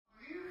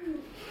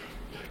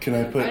Can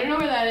I put? I don't know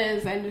where that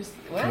is. I just.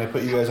 What? Can I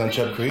put you guys on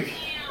Chub Creek?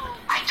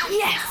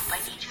 Yes. I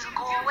need you to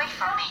go away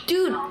from me.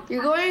 Dude,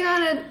 you're going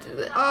on a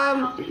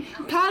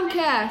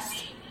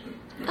podcast.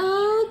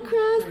 All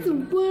across the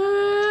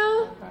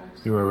world.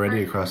 You were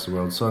already across the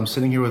world. So I'm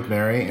sitting here with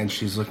Mary, and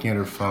she's looking at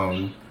her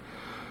phone,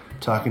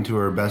 talking to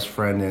her best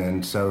friend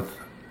in South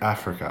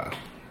Africa.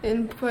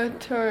 In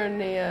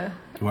Pretoria.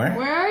 Where?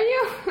 Where are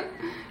you?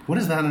 What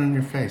is that on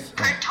your face? Oh,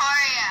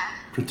 Pretoria.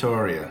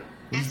 Pretoria.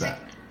 What is that?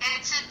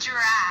 It's a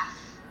giraffe.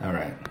 All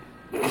right.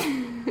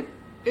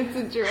 It's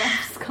a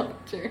giraffe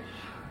sculpture.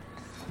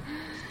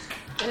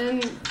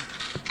 And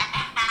I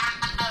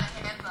have a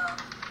hippo.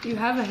 you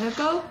have a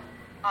hippo? Oh,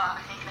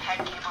 I think the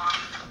head came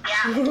off.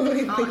 Yeah.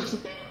 Oh, it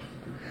just did.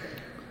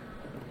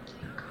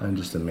 I'm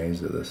just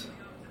amazed at this.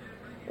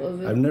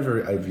 Well,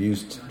 I've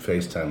used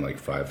FaceTime like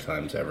 5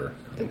 times ever.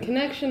 the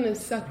connection is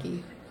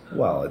sucky.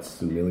 Well,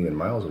 it's a million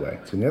miles away.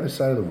 It's on the other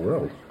side of the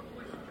world.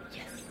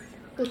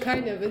 Well,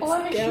 kind of. It's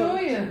Let me down.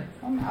 show you.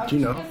 Do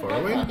you know how far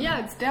away?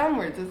 Yeah, it's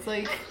downwards. It's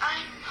like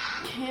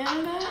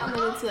Canada, and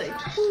then it's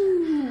like,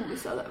 ooh,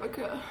 South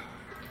Africa.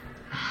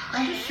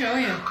 I'll just show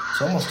you.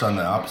 It's almost on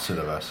the opposite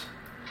of us.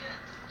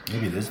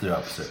 Maybe it is the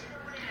opposite.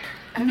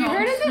 Have you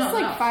heard of it's this not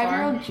like that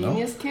 5-year-old far.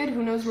 genius kid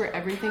who knows where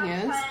everything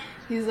is?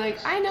 He's like,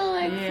 I know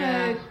like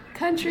Yeah. the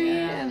country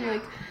and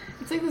like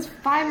it's like this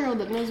 5-year-old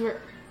that knows where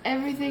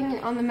everything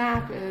on the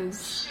map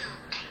is,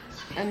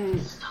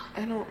 and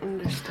I don't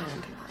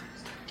understand it.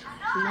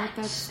 I'm not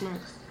that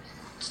smart.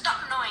 Stop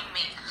annoying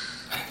me.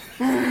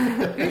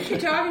 Who's she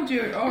talking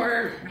to?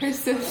 Or Her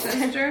sister.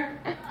 sister?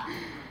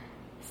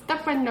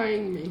 Stop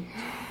annoying me.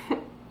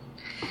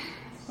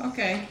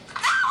 Okay.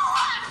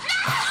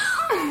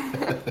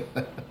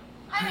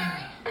 Hi,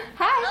 Mary.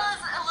 Hi.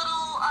 Bella's a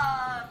little,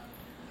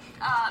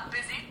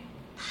 busy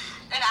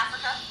in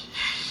Africa.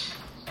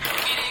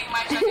 Eating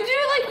my Did chicken. you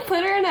like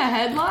put her in a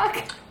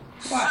headlock?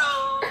 Watch. So,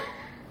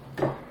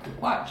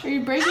 Watch. Are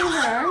you breaking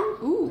her arm?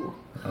 Ooh.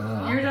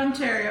 Here's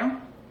Ontario.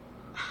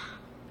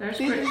 There's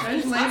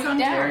Just Lake down.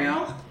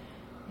 Ontario.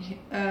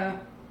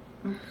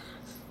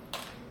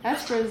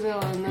 That's Brazil,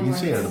 and then You can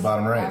see it at the where's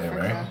bottom right there,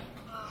 Africa?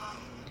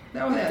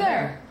 right? Oh, there.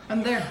 There.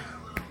 And there.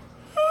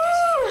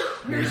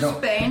 Here's There you go.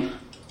 Spain.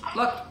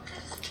 Look.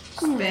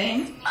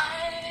 Spain.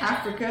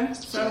 Africa.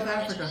 South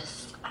Africa.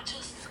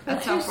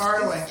 That's how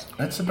far away.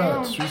 That's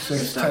about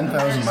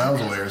 10,000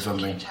 miles away or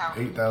something.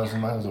 8,000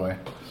 miles away.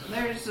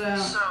 There's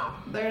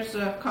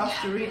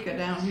Costa Rica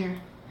down here.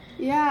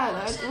 Yeah,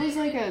 that was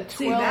like a 12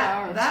 See,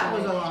 hour that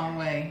was flight. a long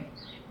way.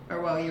 Or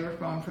well, you were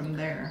going from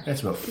there.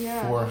 That's about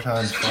Yeah. 4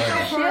 times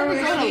farther. She had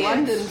to go to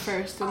London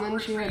first, and then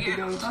she had to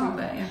go I'll to.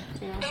 bet you.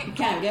 Yeah. You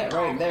can't get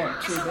right there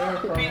to there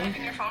probably.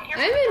 your phone here?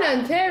 I'm in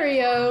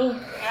Ontario.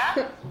 Yeah?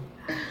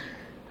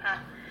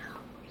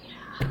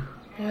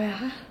 Yeah.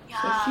 Yeah.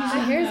 My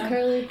hair's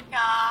curly.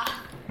 Yeah.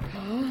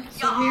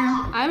 So here,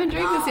 I haven't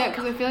drank this yet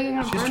because I feel like I'm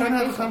gonna She's burn trying to my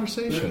have a face.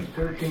 conversation.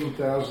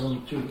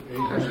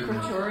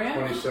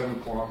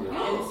 13,827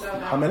 kilometers.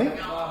 How many?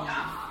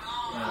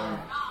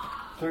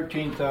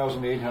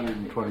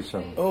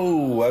 13,827.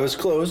 Oh, I was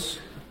close.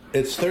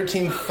 It's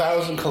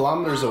 13,000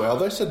 kilometers away.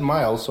 Although I said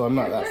miles, so I'm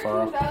not that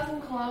far off.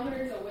 13,000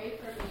 kilometers away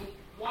from me.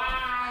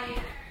 Why?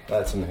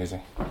 That's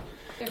amazing.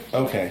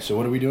 Okay, so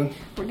what are we doing?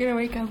 We're gonna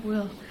wake up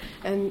Will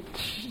and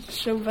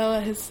show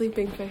Bella his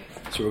sleeping face.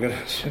 So we're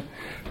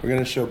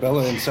gonna show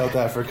Bella in South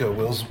Africa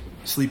Will's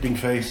sleeping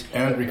face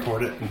and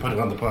record it and put it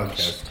on the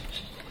podcast.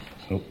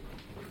 Oh.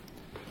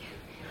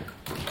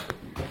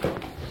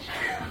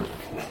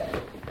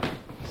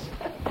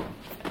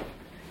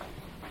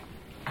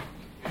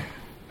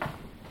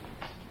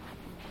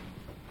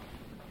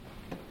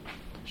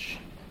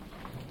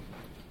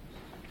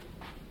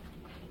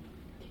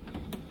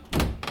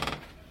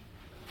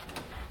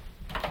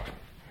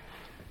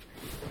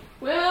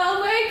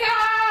 Will, wake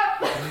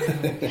up!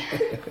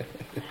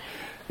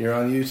 You're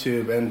on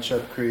YouTube and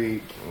Chub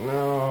Creek.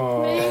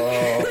 No.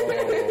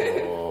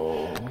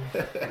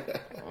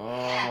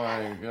 Oh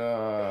my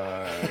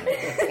god.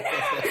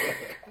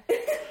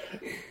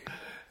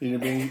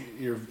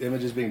 Your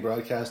image is being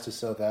broadcast to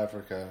South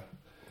Africa.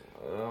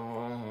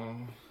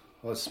 Um,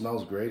 Well, it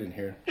smells great in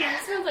here.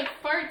 It smells like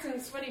farts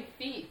and sweaty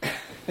feet.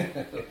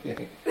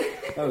 Okay.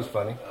 That was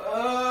funny.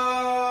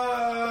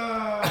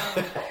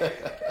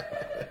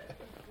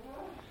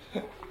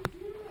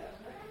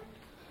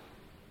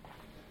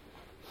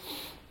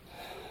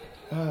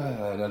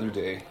 Another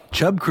day.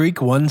 Chub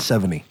Creek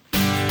 170.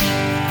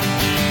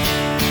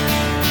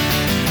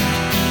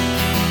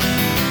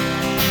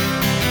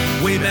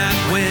 Way back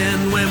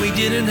when we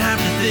didn't have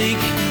to think.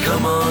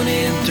 Come on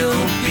in,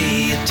 don't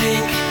be a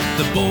tink.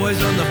 The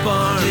boys on the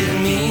farm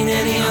didn't mean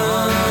any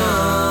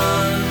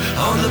harm.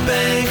 On the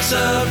banks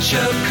of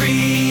Chub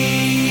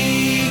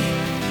Creek.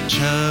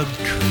 Chub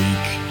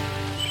Creek.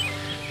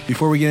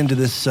 Before we get into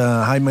this,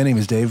 hi, my name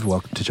is Dave.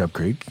 Welcome to Chub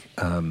Creek,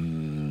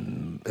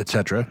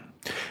 etc.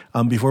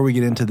 Before we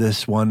get into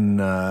this one,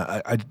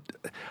 I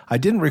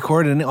didn't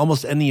record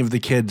almost any of the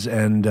kids,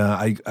 and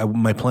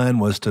my plan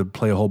was to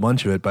play a whole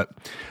bunch of it. But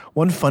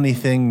one funny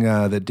thing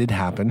that did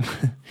happen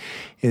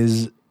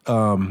is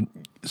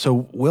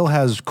So Will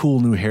has cool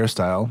new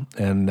hairstyle,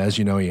 and as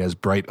you know, he has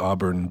bright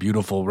auburn,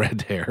 beautiful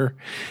red hair,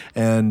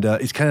 and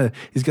he's got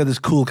this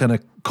cool kind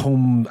of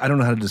comb. I don't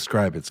know how to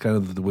describe it. It's kind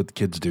of what the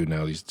kids do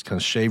now. He's kind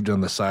of shaved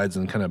on the sides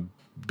and kind of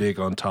big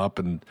on top,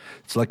 and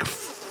it's like a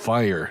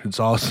fire. It's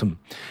awesome.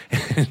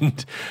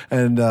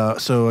 and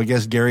so I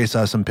guess Gary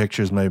saw some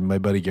pictures. My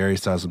buddy Gary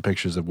saw some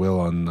pictures of Will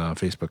on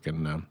Facebook,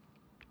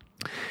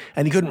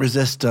 and he couldn't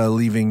resist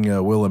leaving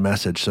Will a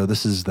message. So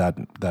this is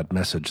that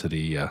message that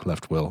he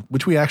left Will,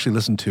 which we actually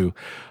listened to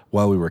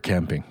while we were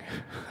camping.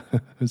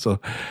 So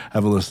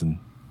have a listen.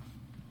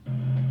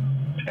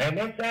 I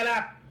messed that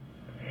up.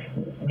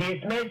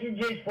 This message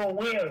is for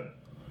Will.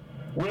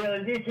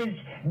 Will, this is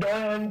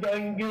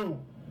done you.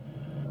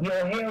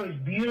 Your hair is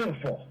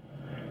beautiful.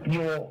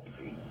 Your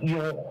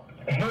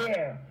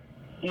hair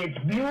is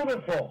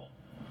beautiful.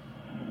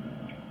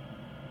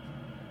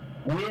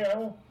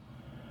 Will,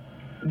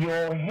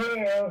 your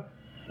hair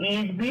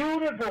is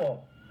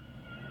beautiful.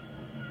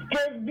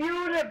 Just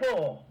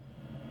beautiful.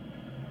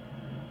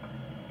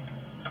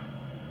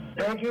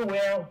 Don't you,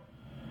 Will?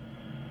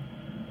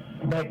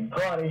 My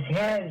God, his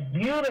hair is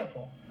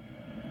beautiful.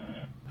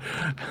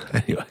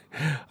 Anyway,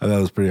 that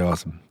was pretty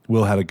awesome.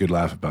 Will had a good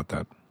laugh about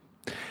that.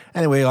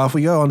 Anyway, off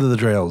we go onto the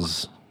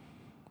trails.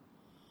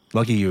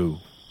 Lucky you.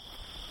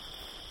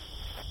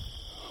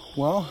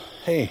 Well,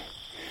 hey,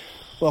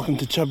 welcome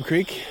to Chub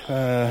Creek.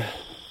 I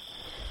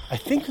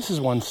think this is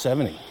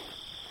 170.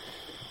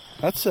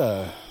 That's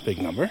a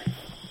big number.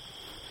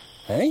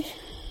 Hey?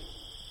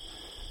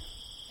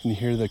 Can you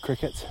hear the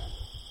crickets?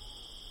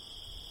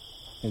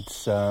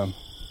 It's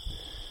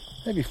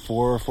maybe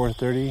 4 or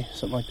 4:30,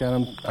 something like that.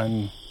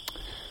 I'm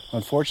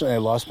unfortunately I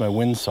lost my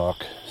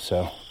windsock,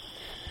 so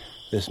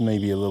this may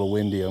be a little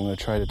windy. I'm going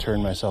to try to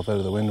turn myself out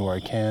of the wind where I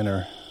can,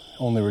 or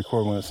only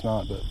record when it's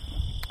not. But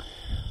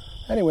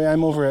anyway,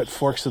 I'm over at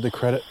Forks of the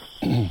Credit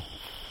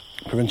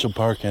Provincial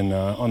Park and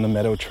on the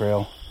Meadow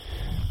Trail,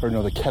 or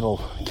no, the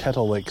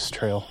Kettle Lakes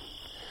Trail,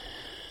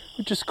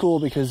 which is cool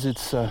because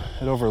it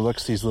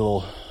overlooks these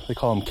little, they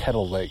call them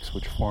kettle lakes,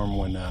 which form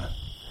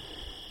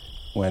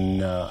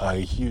when a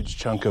huge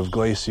chunk of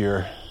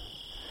glacier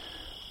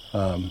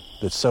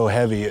that's so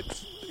heavy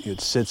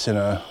it sits in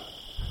a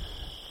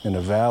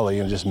valley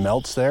and just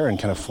melts there and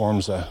kind of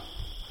forms a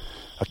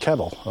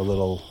kettle, a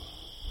little,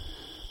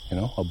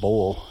 a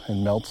bowl,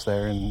 and melts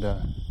there. And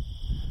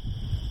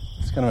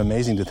it's kind of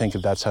amazing to think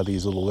if that's how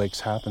these little lakes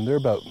happen. They're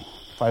about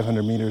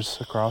 500 meters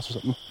across or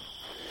something.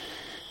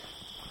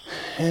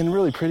 And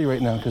really pretty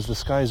right now because the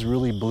sky's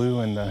really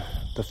blue and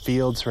the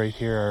fields right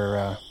here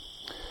are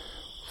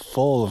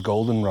full of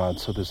goldenrod.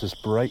 So there's this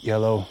bright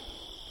yellow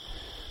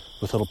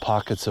with little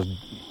pockets of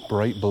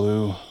bright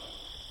blue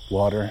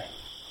water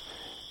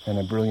and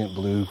a brilliant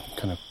blue,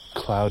 kind of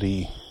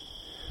cloudy,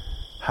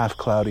 half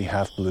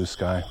blue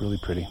sky. Really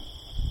pretty.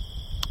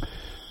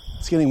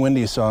 It's getting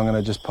windy, so I'm going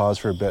to just pause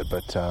for a bit,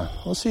 but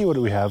we'll see what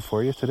we have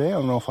for you today. I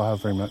don't know if I'll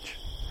have very much.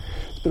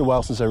 It's been a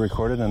while since I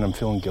recorded, and I'm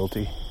feeling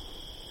guilty.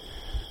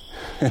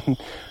 And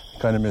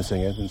kind of missing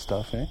it and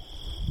stuff, eh?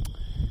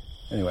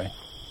 Anyway,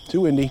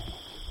 too windy.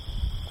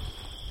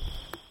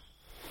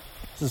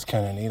 This is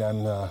kind of neat.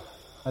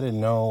 I didn't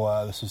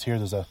know this was here.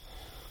 There's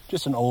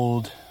just an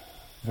old,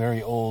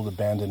 very old,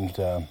 abandoned,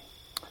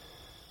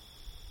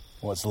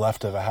 what's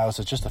left of a house.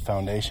 It's just a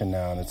foundation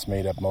now, and it's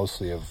made up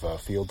mostly of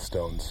field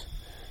stones,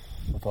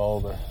 with all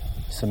the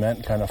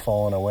cement kind of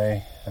falling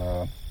away.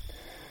 And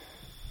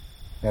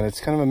it's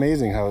kind of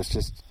amazing how it's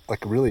just,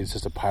 it's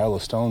just a pile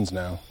of stones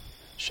now.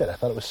 Shit, I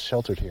thought it was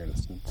sheltered here, and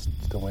it's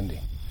still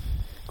windy.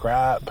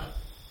 Crap.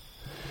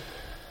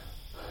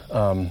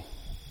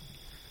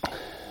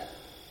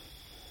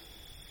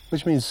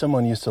 Which means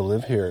someone used to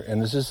live here,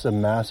 and this is a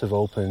massive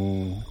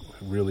open,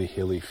 really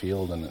hilly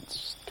field, and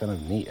it's kind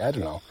of neat. I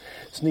don't know.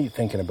 It's neat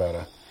thinking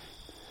about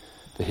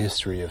the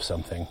history of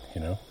something,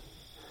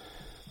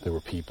 There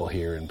were people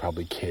here, and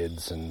probably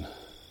kids, and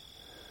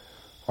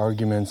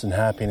arguments, and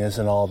happiness,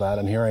 and all that.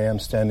 And here I am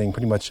standing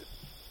pretty much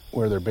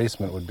where their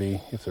basement would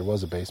be, if there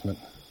was a basement.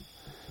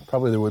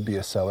 Probably there would be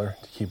a cellar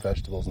to keep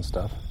vegetables and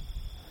stuff.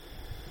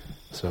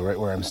 So right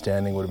where I'm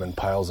standing would have been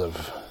piles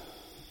of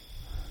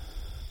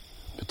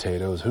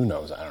potatoes. Who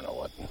knows? I don't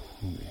know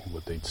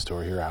what they'd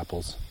store here.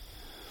 Apples.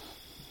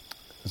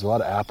 There's a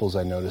lot of apples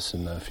I notice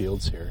in the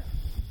fields here.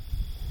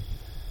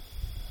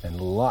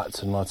 And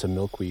lots of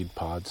milkweed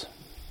pods.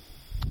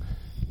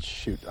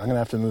 Shoot, I'm going to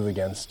have to move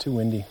again. It's too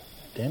windy.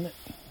 Damn it.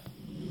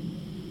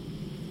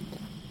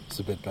 It's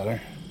a bit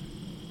better.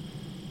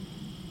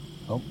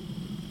 Oh.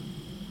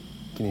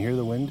 Can you hear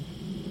the wind?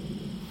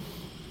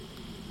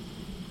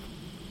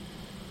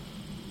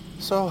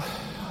 So,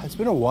 it's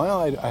been a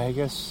while. I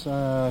guess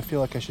I feel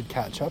like I should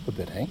catch up a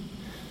bit, eh?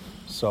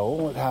 So,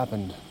 what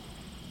happened?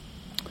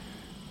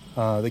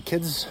 The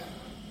kids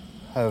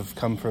have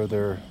come for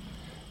their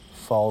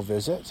fall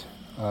visit,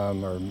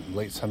 or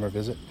late summer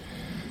visit.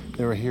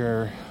 They were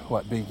here,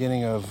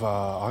 beginning of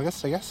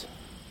August, I guess?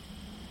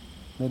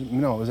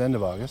 No, it was end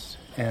of August.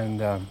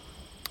 And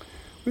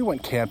we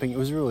went camping. It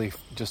was really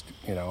just,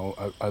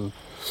 a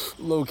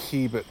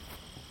low-key but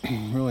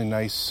really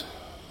nice,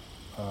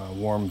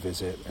 warm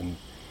visit, and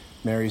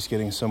Mary's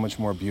getting so much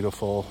more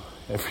beautiful.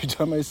 Every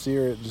time I see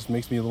her, it just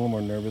makes me a little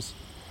more nervous.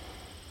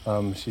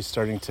 She's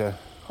starting to...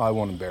 I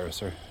won't embarrass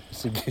her,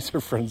 just in case her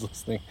friends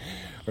listening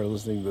to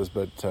this,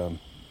 but...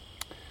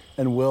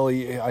 and Will,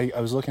 I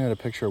was looking at a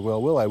picture of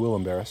Will. Will, I will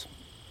embarrass.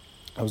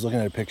 I was looking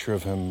at a picture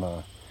of him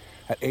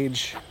at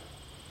age...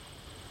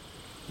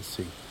 Let's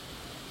see.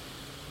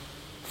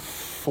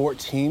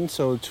 14,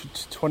 so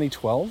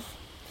 2012.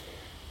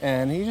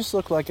 And he just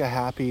looked like a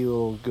happy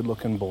little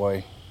good-looking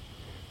boy.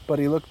 But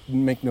he looked,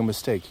 make no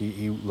mistake,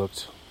 he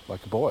looked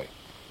like a boy.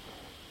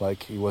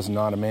 Like he was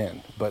not a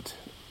man. But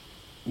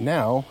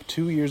now,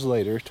 2 years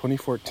later,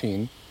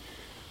 2014,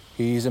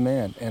 he's a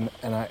man. And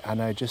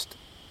I just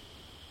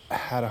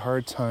had a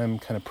hard time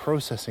kind of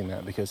processing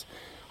that, because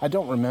I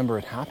don't remember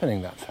it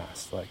happening that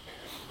fast. Like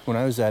when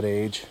I was that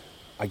age,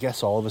 I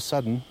guess all of a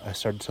sudden I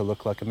started to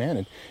look like a man,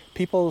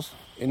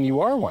 and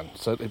you are one.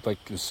 So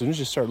like as soon as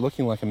you start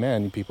looking like a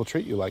man, people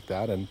treat you like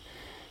that, and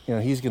you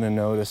know, he's going to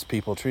notice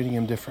people treating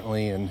him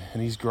differently, and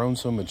he's grown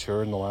so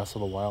mature in the last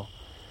little while.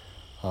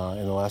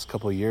 In the last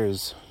couple of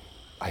years,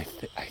 I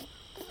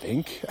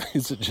think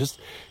is it just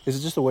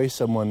the way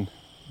someone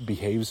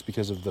behaves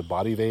because of the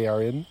body they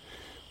are in,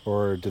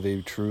 or do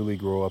they truly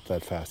grow up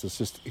that fast? It's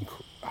just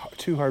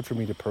too hard for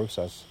me to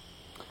process.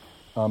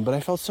 But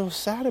I felt so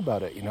sad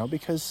about it, you know,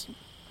 because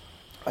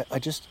I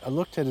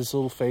looked at his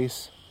little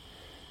face,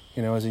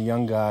 you know, as a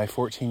young guy,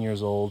 14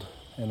 years old,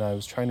 and I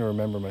was trying to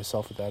remember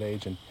myself at that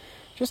age, and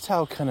just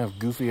how kind of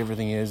goofy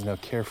everything is, and how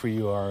carefree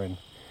you are, and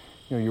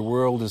you know, your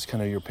world is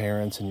kind of your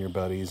parents and your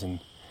buddies, and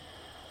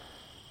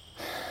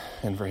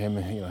for him,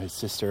 you know, his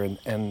sister, and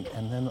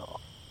then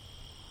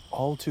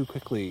all too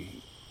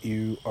quickly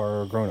you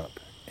are a grown-up,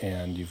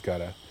 and you've got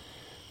to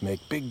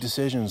make big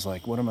decisions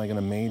like, what am I going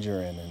to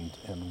major in,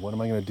 and what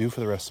am I going to do for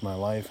the rest of my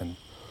life? And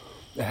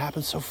it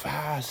happens so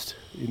fast,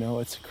 you know,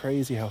 it's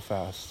crazy how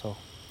fast. So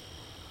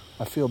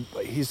I feel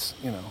he's,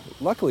 you know,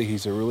 luckily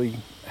he's a really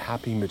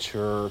happy,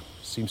 mature,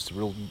 seems to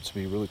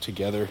be really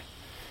together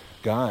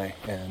guy,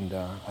 and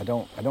I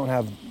don't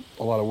have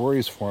a lot of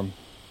worries for him,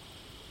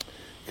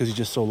 because he's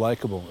just so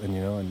likable. And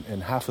you know,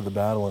 and half of the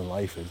battle in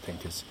life, I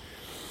think, is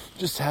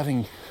just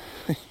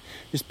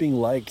just being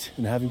liked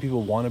and having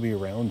people want to be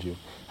around you.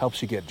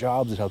 Helps you get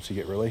jobs, it helps you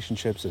get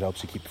relationships, it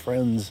helps you keep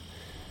friends,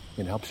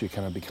 it helps you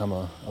kind of become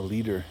a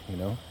leader, you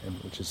know, and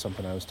which is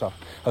something I was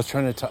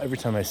trying to every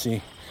time I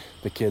see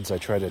the kids, I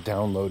try to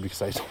download,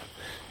 because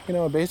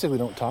I basically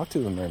don't talk to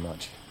them very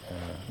much.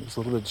 There's a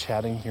little bit of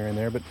chatting here and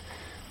there, but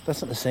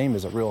that's not the same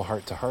as a real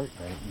heart-to-heart,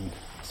 right? And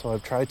so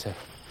I've tried to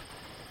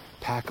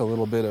pack a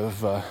little bit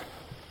of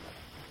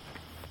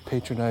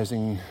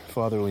patronizing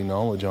fatherly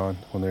knowledge on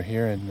when they're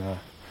here, and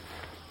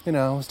you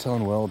know, I was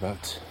telling Will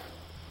about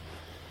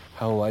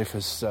how life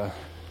is,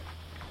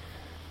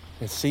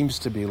 it seems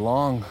to be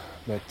long,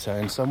 but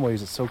in some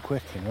ways it's so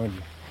quick, you know,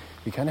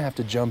 you kind of have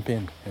to jump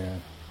in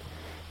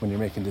when you're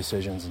making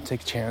decisions and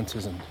take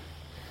chances, and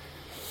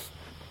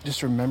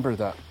just remember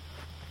that,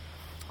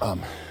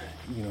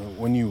 you know,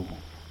 when you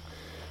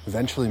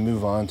eventually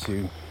move on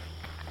to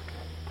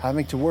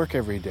having to work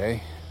every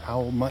day,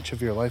 how much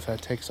of your life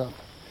that takes up.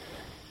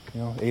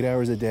 You know, 8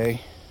 hours a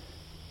day.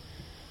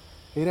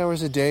 8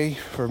 hours a day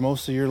for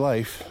most of your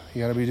life,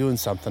 you got to be doing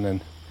something,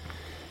 and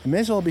it may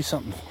as well be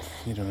something,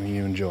 you know,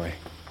 you enjoy.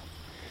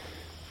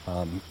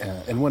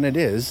 And when it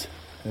is,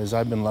 as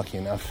I've been lucky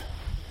enough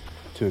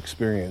to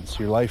experience,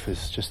 your life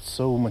is just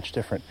so much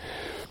different.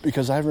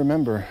 Because I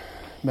remember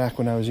back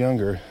when I was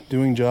younger,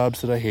 doing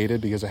jobs that I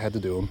hated because I had to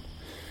do them.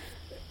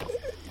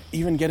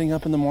 Even getting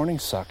up in the morning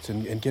sucked,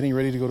 and getting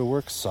ready to go to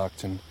work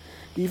sucked, and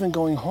even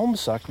going home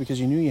sucked, because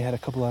you knew you had a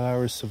couple of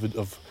hours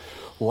of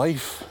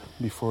life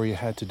before you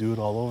had to do it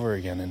all over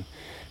again. And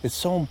it's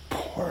so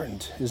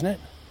important, isn't it?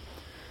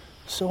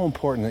 So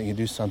important that you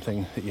do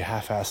something that you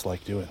half-ass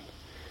like doing,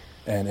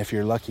 and if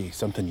you're lucky,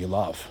 something you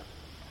love.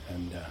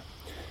 And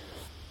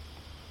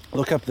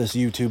look up this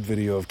YouTube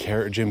video of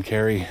Jim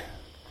Carrey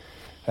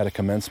at a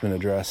commencement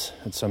address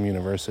at some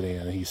university,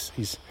 and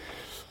he's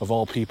of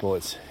all people,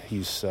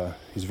 he's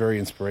very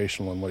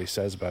inspirational in what he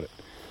says about it.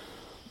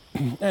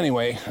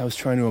 Anyway, I was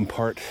trying to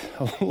impart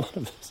a lot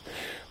of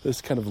this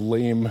kind of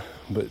lame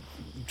but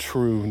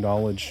true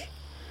knowledge,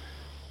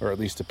 or at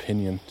least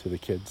opinion, to the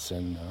kids,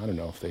 and I don't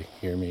know if they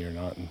hear me or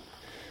not. And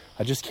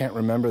I just can't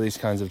remember these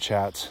kinds of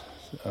chats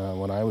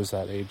when I was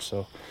that age,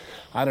 so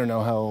I don't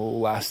know how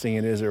lasting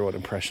it is or what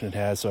impression it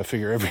has. So I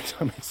figure every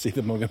time I see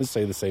them, I'm going to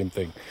say the same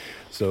thing,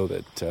 so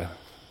that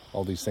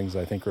all these things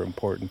I think are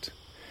important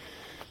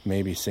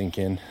maybe sink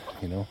in,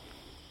 you know.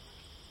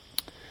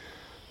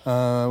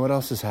 What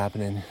else is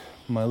happening?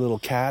 My little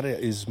cat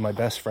is my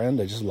best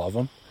friend. I just love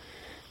him.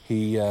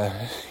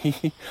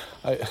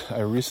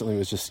 I recently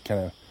was just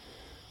kind of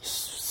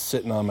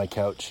sitting on my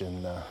couch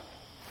and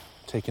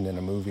taking in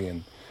a movie,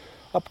 and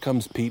up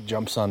comes Pete,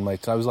 jumps on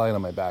I was lying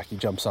on my back. He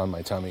jumps on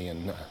my tummy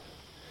and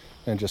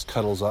just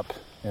cuddles up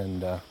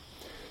and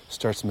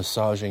starts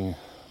massaging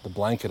the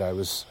blanket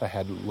I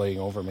had laying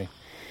over me.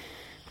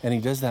 And he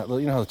does that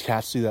little, you know how the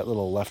cats do that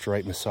little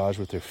left-right massage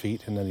with their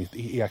feet, and then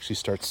he actually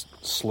starts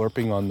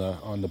slurping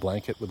on the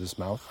blanket with his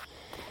mouth.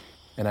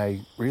 And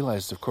I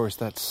realized, of course,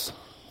 that's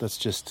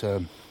just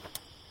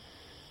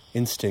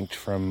instinct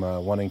from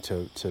wanting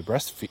to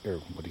breastfeed, or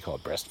what do you call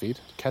it, breastfeed?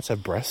 Cats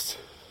have breasts.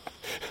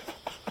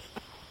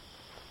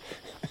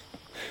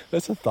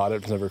 That's a thought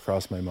that's never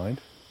crossed my mind.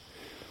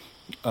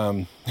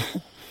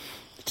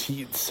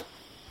 Teats.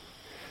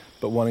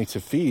 But wanting to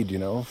feed, you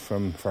know,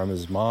 from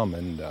his mom.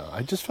 And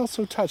I just felt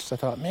so touched. I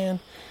thought, man,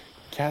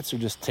 cats are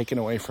just taken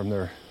away from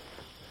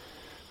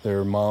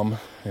their mom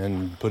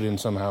and put in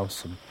some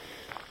house. And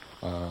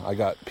I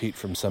got Pete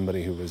from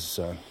somebody who was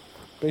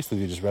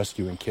basically just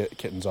rescuing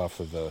kittens off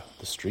of the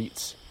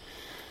streets.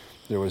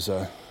 There was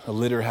a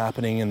litter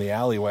happening in the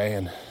alleyway,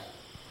 and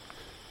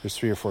there's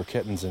 3 or 4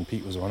 kittens, and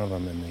Pete was one of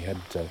them. And he had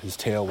his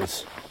tail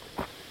was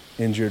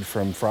injured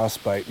from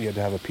frostbite. He had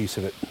to have a piece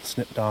of it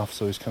snipped off,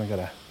 so he's kind of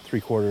got a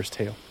 3/4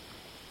 tail.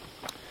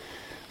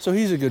 So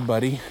he's a good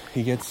buddy.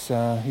 He's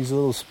a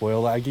little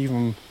spoiled. I gave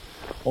him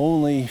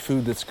only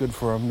food that's good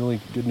for him, really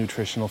good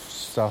nutritional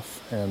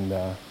stuff, and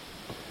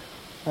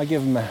I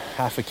give him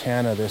half a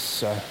can of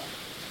this,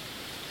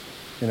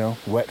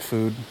 wet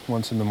food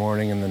once in the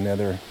morning, and then the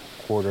other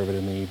quarter of it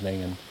in the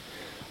evening. And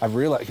I've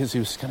realized, because he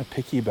was kind of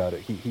picky about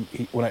it.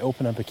 He when I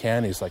open up a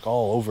can, he's like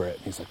all over it.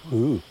 He's like,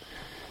 ooh,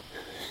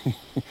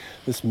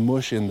 this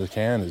mush in the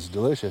can is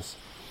delicious.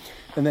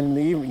 And then in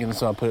the evening,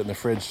 so I'll put it in the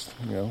fridge,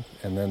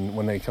 and then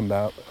when they come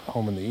back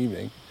home in the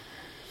evening,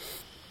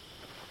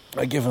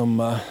 I give him,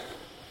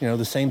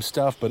 the same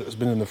stuff, but it's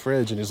been in the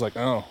fridge, and he's like,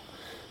 oh.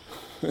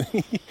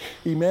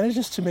 He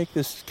manages to make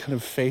this kind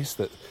of face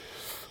that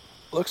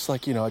looks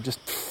like, I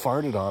just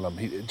farted on him.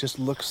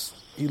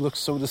 He looks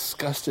so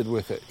disgusted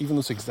with it, even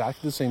though it's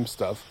exactly the same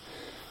stuff.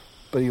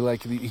 But he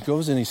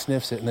goes in, he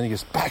sniffs it, and then he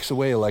just backs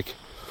away like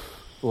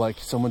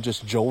someone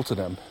just jolted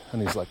him,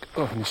 and he's like,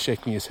 oh, and he's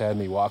shaking his head,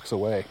 and he walks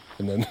away.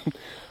 And then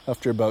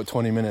after about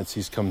 20 minutes,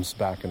 he comes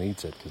back and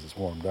eats it because it's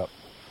warmed up.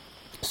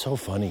 So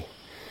funny.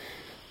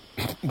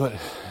 But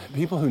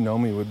people who know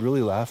me would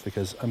really laugh,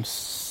 because I'm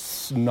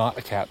not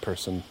a cat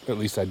person. At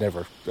least I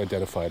never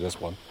identified as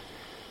one.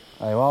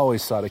 I've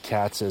always thought of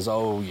cats as,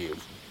 oh, you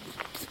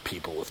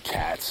people with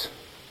cats.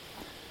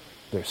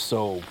 They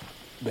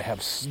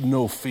have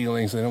no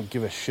feelings. They don't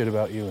give a shit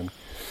about you. And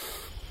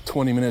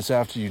 20 minutes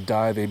after you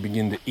die, they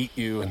begin to eat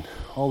you and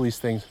all these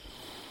things.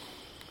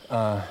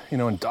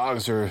 And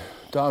dogs are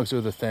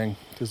the thing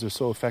because they're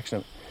so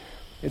affectionate.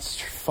 It's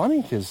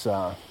funny because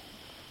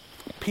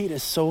Pete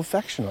is so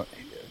affectionate.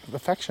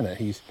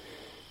 He's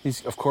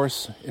of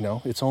course,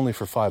 it's only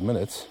for 5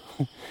 minutes.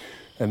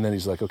 And then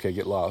he's like, okay,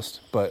 get lost.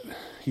 But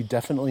he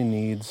definitely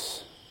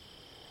needs,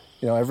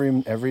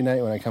 every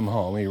night when I come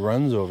home, he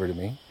runs over to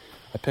me.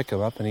 I pick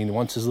him up, and he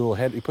wants his little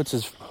head. He puts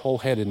his whole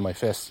head in my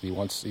fist. He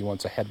wants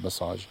a head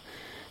massage.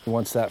 He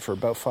wants that for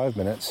about 5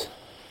 minutes.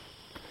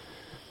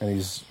 And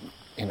he's,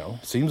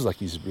 seems like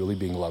he's really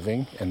being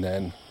loving. And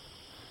then,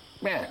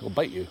 he'll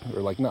bite you,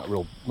 or like not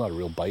a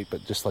real bite,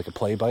 but just like a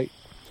play bite.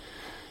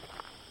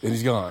 And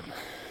he's gone.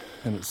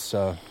 And it's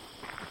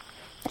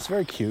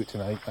very cute,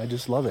 and I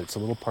just love it. It's a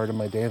little part of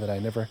my day that I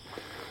never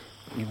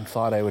even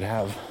thought I would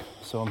have.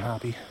 So I'm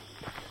happy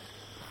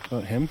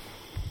about him.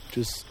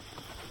 Just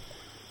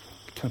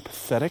kind of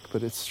pathetic,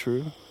 but it's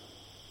true.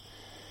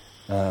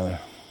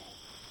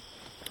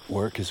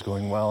 Work is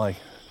going well. I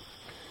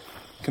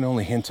can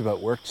only hint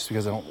about work just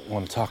because I don't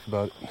want to talk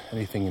about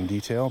anything in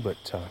detail, but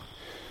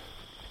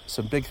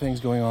some big things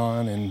going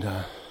on, and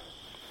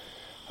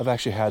I've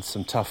actually had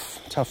some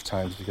tough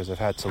times because I've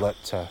had to let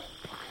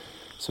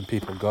some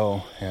people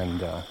go,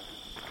 and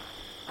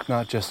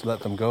not just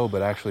let them go,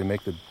 but actually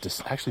making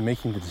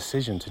the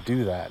decision to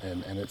do that,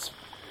 and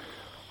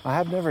I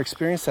have never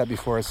experienced that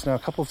before. It's now a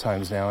couple of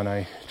times now, and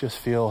I just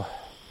feel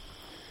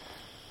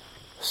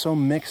so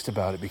mixed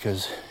about it,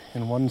 because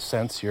in one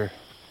sense you're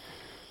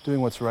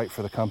doing what's right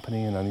for the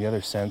company, and on the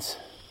other sense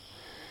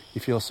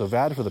you feel so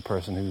bad for the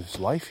person whose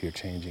life you're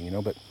changing,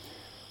 but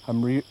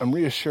I'm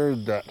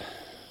reassured that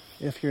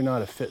if you're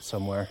not a fit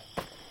somewhere,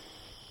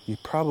 you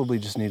probably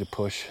just need a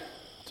push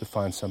to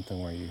find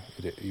something where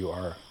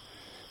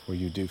where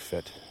you do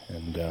fit,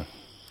 and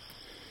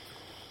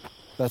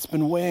that's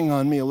been weighing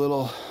on me a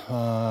little,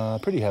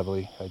 pretty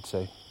heavily, I'd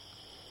say.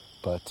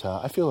 But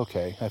I feel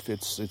okay.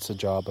 It's a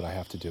job, but I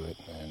have to do it.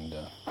 And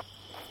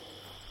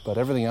but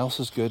everything else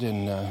is good,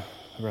 and the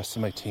rest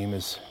of my team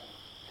is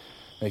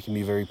making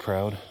me very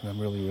proud, and I'm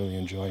really, really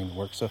enjoying the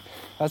work. So,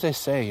 as I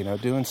say,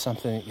 doing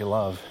something that you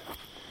love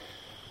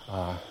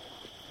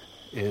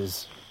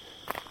is,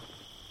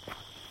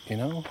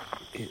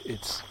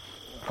 it's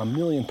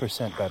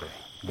 1,000,000% better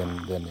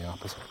than the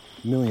opposite.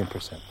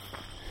 1,000,000%.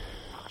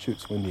 Shoot,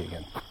 it's windy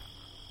again.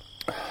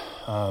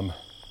 I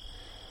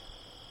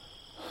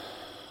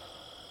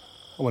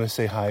want to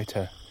say hi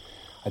to,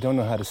 I don't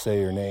know how to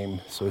say her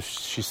name, so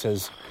she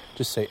says,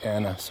 just say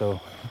Anna,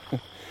 so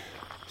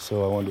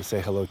I wanted to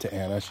say hello to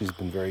Anna. She's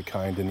been very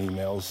kind in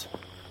emails.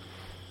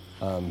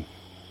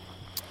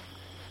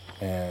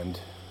 And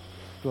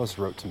who else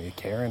wrote to me?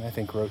 Karen, I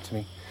think, wrote to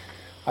me.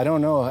 I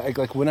don't know.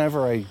 Like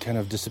whenever I kind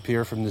of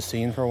disappear from the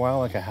scene for a while,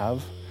 like I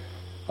have,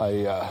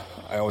 I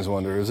always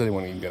wonder, is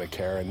anyone even going to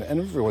care? And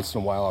every once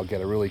in a while, I'll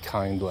get a really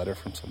kind letter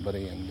from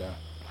somebody,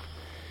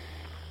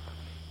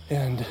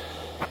 and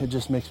it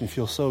just makes me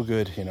feel so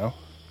good, you know.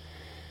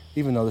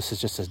 Even though this is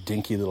just a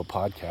dinky little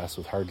podcast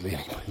with hardly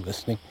anybody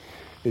listening,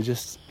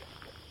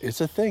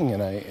 it's a thing,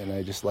 and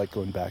I just like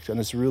going back to it.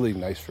 And it's really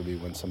nice for me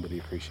when somebody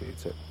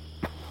appreciates it.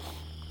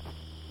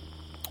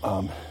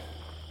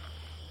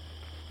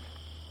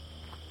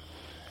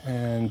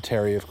 And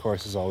Terry, of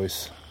course, is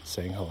always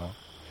saying hello.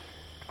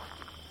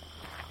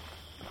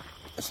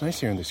 It's nice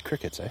hearing these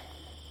crickets, eh?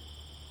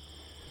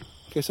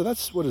 Okay, so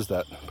what is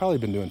that? Probably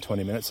been doing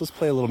 20 minutes. Let's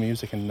play a little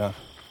music and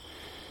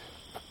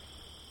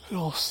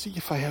I'll see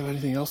if I have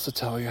anything else to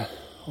tell you.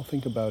 I'll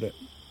think about it.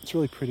 It's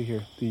really pretty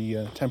here.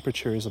 The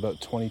temperature is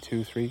about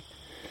 22.3,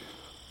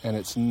 and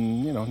it's,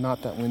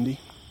 not that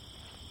windy.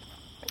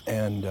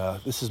 And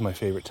this is my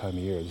favorite time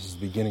of year. This is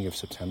the beginning of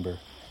September,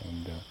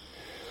 and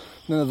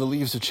none of the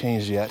leaves have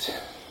changed yet,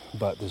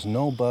 but there's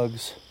no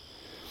bugs.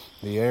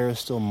 The air is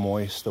still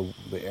moist, and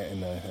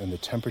the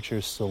temperature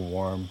is still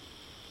warm.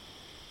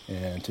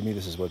 And to me,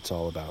 this is what it's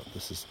all about.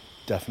 This is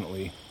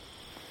definitely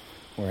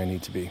where I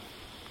need to be.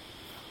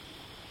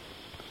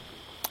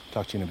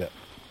 Talk to you in a bit.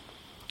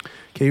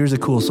 Okay, here's a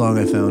cool song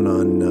I found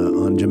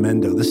on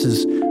Jamendo. This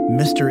is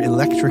Mr.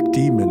 Electric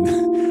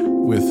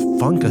Demon with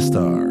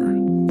Funkastar.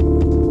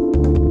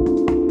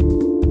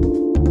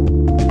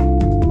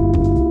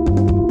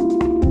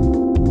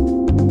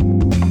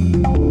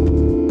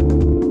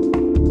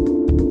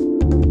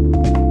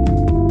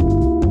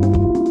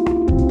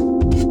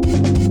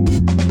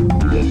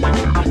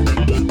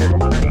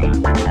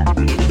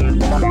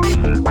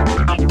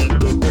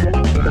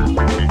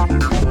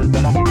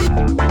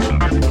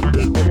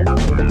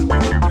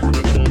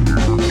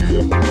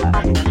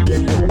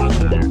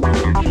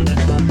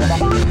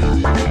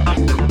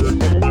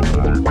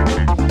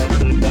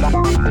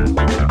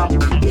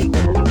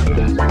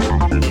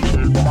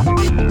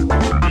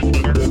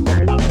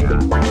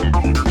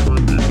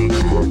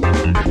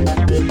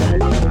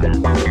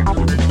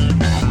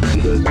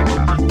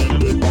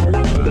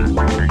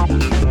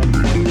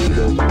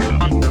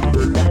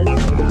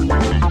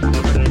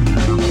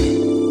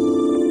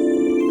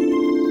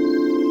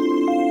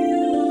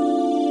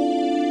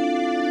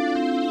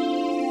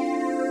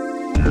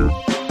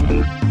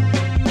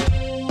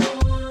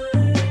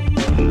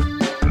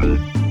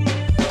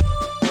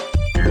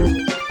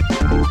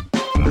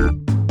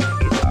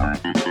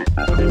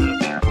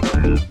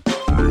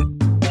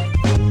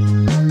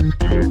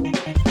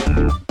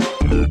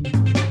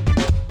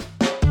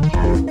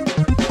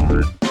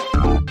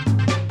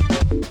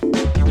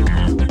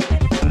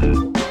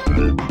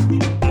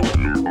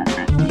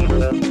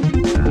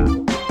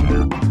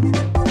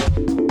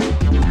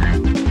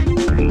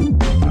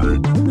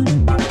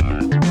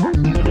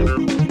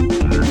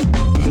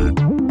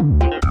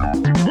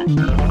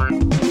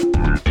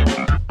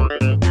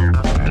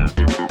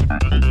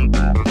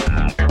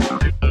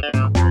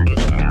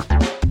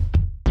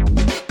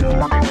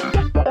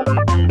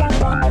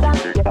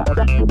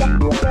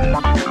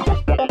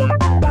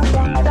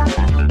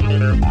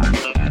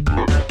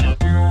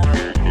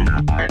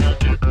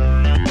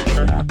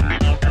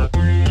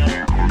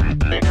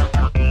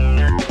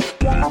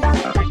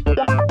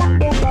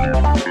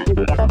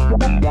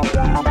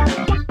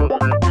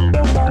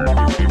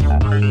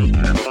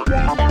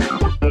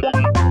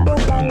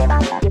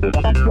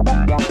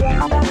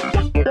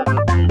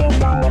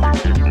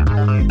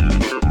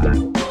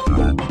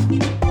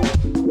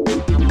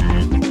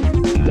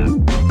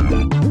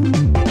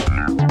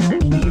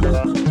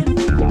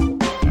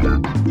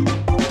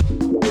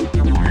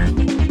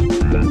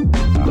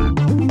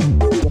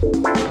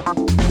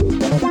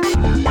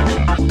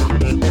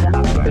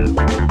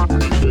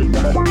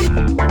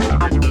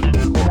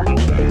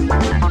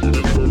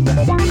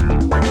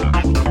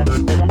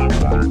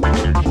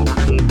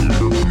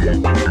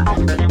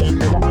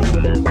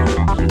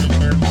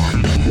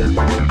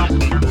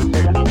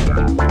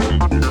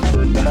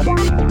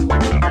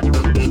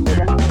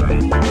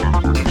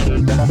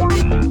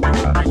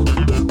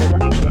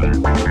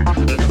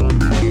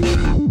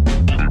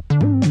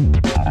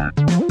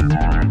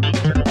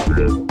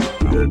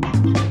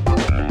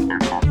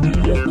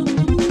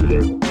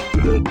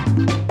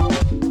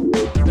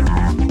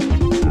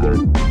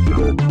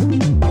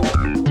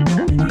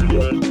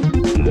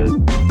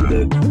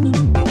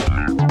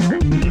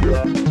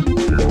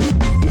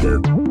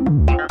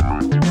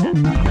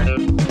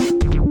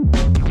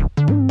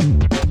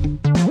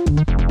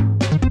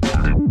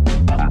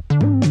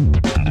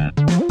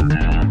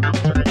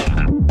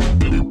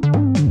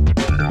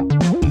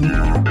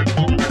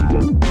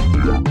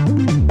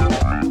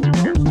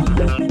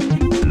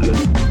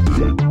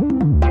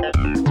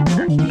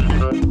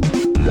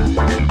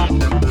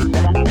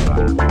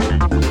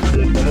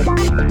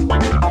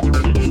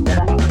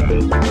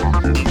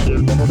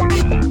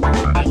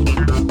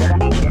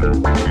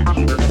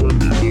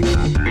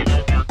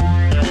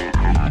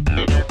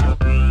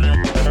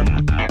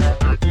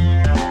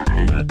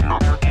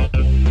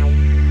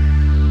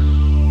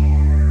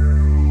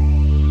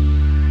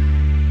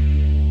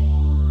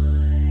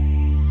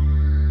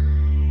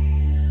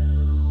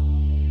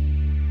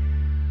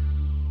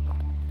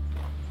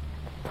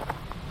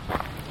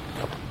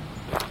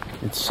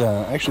 It's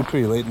actually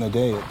pretty late in the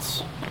day.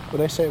 It's, what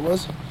did I say it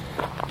was?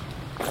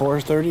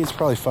 4:30. It's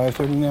probably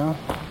 5:30 now.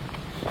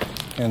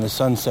 And the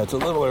sun sets a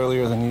little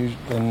earlier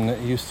than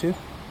it used to.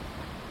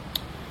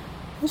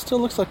 It still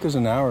looks like there's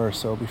an hour or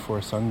so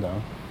before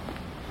sundown.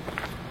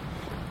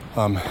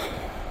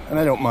 And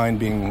I don't mind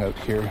being out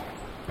here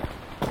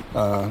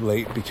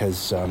late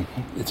because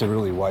it's a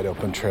really wide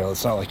open trail.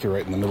 It's not like you're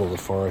right in the middle of the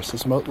forest.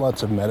 It's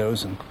lots of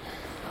meadows and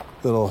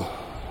little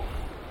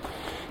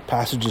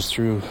passages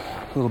through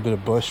a little bit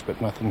of bush, but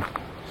nothing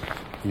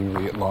you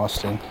really get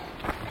lost in.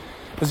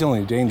 That's the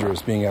only danger,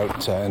 is being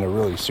out in a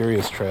really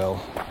serious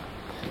trail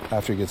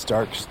after it gets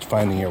dark, just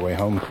finding your way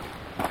home.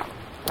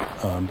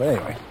 But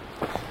anyway,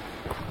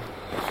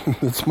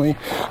 it's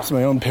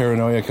my own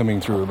paranoia coming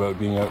through about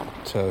being out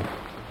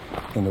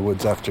in the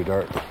woods after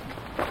dark,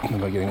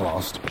 about getting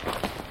lost.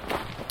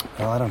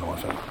 Well, I don't know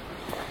if I'm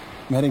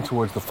heading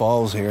towards the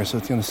falls here, so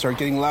it's going to start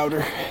getting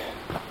louder.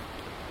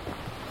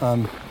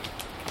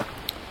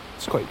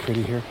 It's quite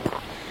pretty here.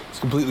 It's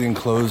completely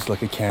enclosed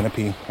like a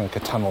canopy, like a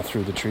tunnel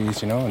through the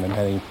trees, and I'm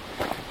heading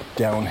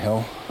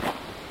downhill.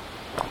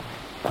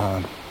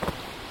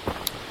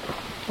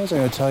 What was I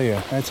going to tell you? I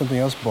had something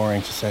else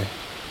boring to say.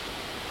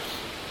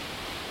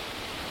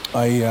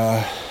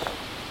 I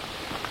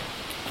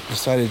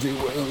decided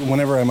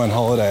whenever I'm on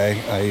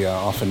holiday, I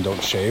often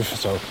don't shave.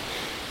 So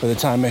by the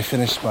time I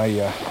finished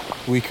my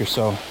week or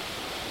so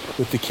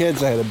with the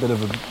kids, I had a bit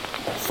of a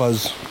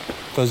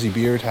fuzzy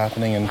beard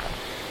happening, and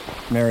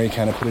Mary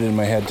kind of put it in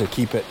my head to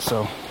keep it.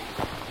 So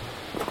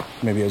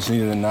maybe I just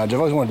needed a nudge. I've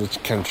always wanted to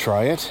kind of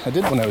try it. I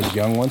did when I was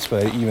young once,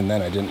 but even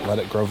then I didn't let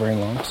it grow very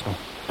long. So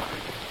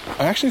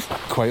I actually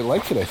quite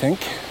like it, I think.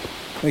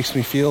 Makes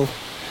me feel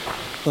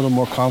a little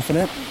more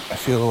confident. I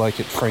feel like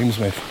it frames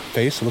my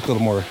face. I look a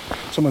little more...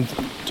 Someone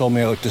told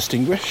me I look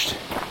distinguished.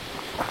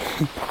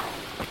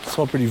 It's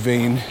all pretty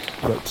vain,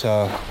 but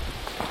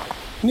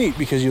neat,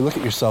 because you look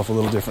at yourself a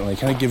little differently. It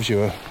kind of gives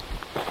you a...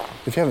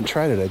 If you haven't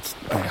tried it,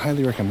 I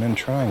highly recommend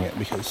trying it,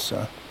 because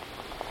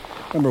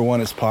number one,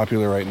 it's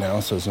popular right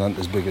now, so it's not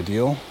as big a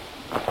deal.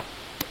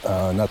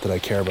 Not that I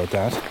care about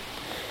that.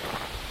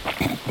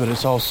 But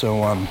it's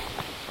also a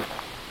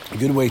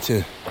good way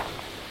to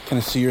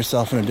kind of see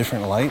yourself in a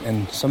different light,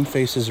 and some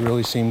faces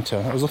really seem to...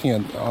 I was looking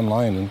at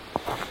online, and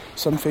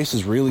some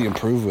faces really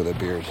improve with a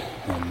beard,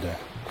 and I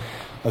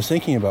was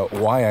thinking about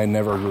why I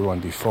never grew one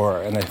before,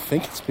 and I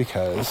think it's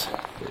because,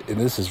 and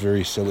this is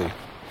very silly,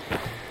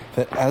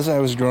 that as I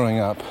was growing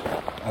up,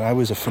 and I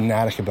was a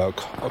fanatic about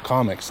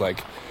comics,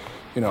 like,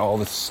 all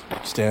this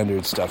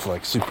standard stuff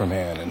like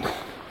Superman and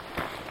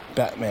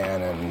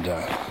Batman and,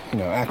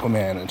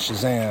 Aquaman and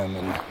Shazam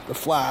and The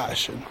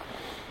Flash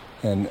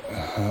and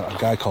a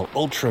guy called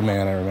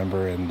Ultraman, I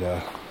remember,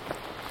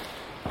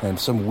 and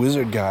some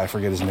wizard guy, I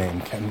forget his name,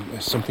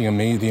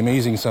 the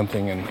Amazing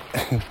something, and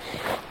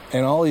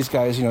and all these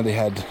guys, they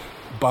had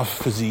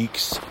buff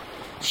physiques,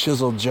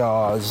 chiseled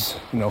jaws,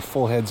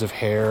 full heads of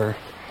hair,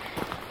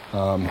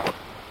 and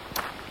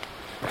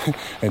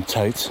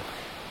tights,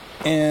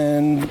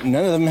 and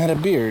none of them had a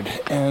beard.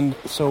 And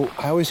so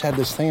I always had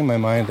this thing in my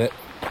mind that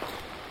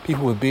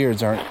people with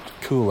beards aren't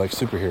cool like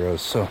superheroes.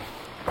 So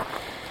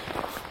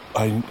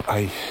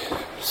I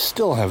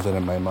still have that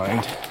in my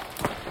mind,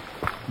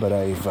 but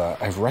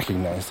I've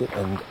recognized it,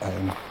 and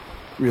I'm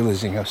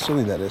realizing how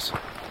silly that is.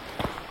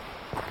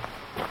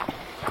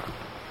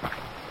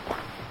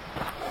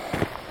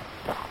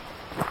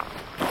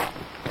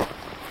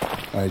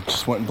 I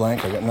just went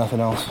blank. I got nothing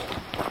else.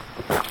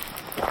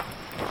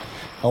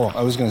 Oh,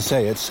 I was going to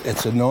say,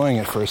 it's annoying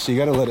at first. So you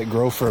got to let it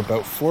grow for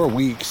about 4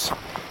 weeks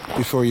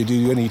before you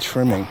do any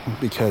trimming,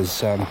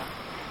 because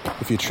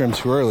if you trim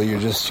too early, you're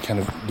just kind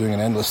of doing an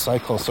endless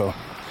cycle. So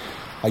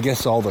I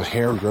guess all the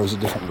hair grows at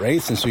different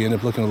rates, and so you end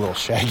up looking a little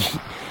shaggy.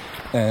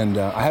 And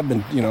I have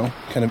been,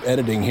 kind of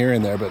editing here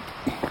and there, but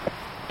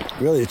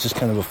really it's just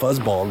kind of a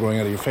fuzzball growing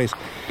out of your face.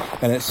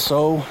 And it's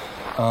so,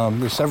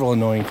 there's several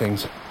annoying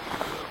things.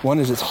 One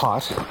is it's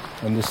hot,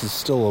 and this is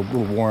still a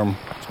little warm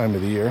time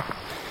of the year.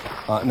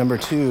 Number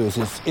two is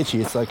it's itchy.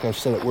 It's like I've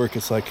said at work,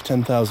 it's like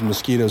 10,000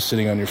 mosquitoes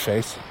sitting on your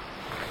face.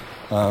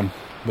 But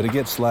it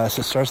gets less,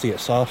 it starts to get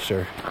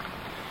softer.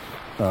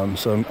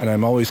 And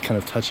I'm always kind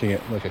of touching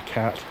it like a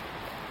cat.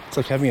 It's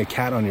like having a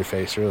cat on your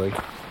face, really.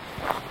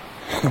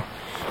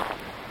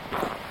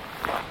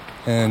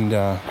 And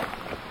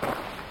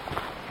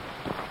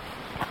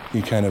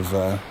you kind of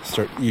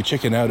you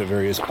chicken out at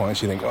various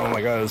points. You think, oh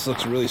my God, this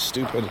looks really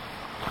stupid.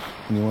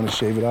 And you want to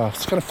shave it off.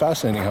 It's kind of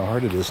fascinating how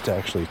hard it is to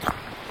actually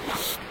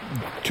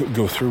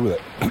go through with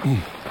it.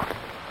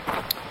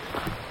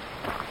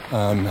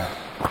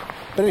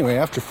 But anyway,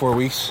 after 4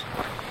 weeks,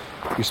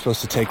 you're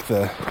supposed to take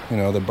the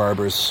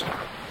barber's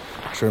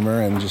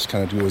trimmer and just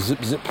kind of do a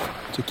zip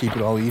to keep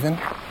it all even.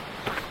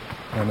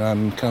 And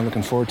I'm kind of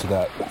looking forward to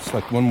that. It's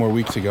like 1 more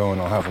week to go and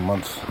I'll have a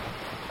month.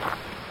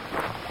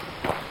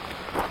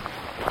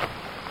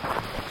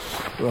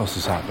 What else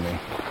is happening?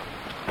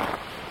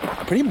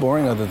 Pretty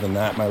boring other than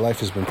that. My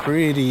life has been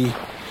pretty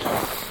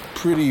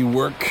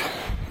work,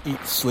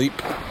 eat, sleep.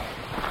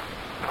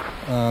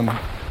 But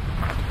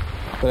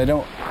I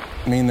don't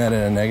mean that in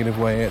a negative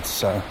way.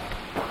 It's I've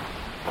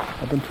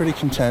been pretty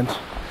content.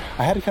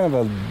 I had kind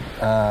of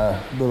a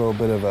little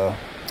bit of a...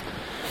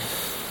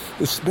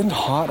 It's been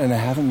hot and I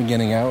haven't been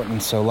getting out,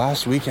 and so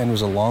last weekend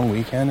was a long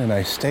weekend and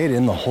I stayed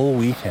in the whole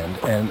weekend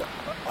and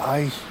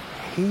I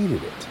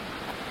hated it.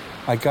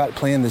 I got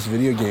playing this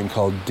video game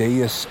called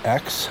Deus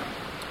Ex,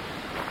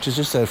 which is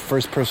just a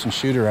first-person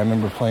shooter I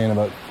remember playing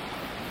about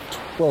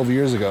 10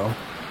 years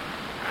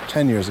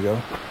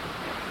ago.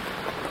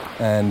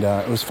 And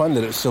it was fun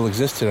that it still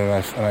existed, and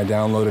I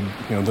downloaded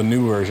the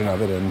new version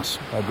of it, and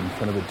I've been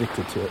kind of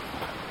addicted to it.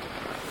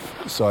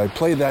 So I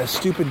played that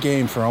stupid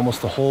game for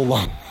almost the whole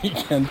long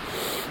weekend,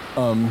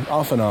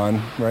 off and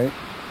on, right?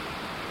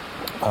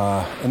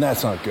 And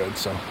that's not good,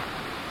 so...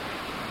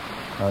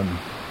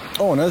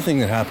 another thing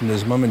that happened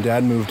is Mom and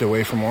Dad moved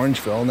away from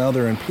Orangeville. Now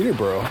they're in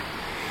Peterborough.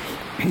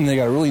 And they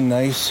got a really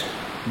nice,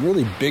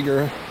 really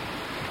bigger...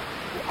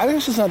 I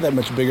guess it's not that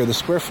much bigger. The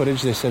square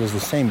footage, they said, is the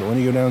same. But when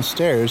you go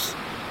downstairs,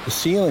 the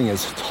ceiling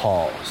is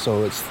tall.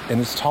 So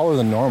it's taller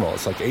than normal.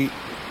 It's like 8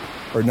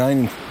 or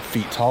 9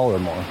 feet tall or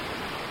more.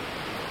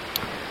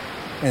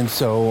 And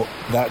so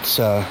that's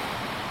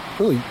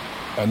really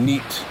a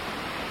neat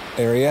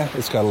area.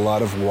 It's got a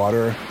lot of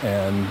water,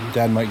 and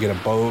Dad might get a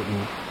boat,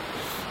 and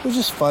it was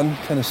just fun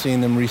kind of seeing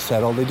them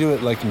resettle. They do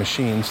it like the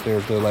machines. They're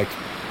like,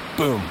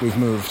 boom, we've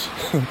moved.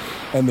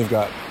 And they've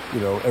got,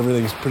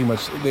 everything's pretty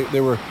much,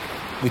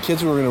 the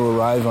kids were going to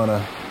arrive on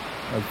I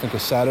think a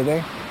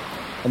Saturday,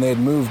 and they had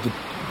moved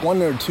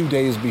 1 or 2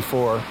 days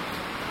before,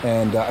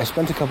 and I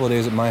spent a couple of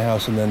days at my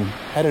house and then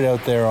headed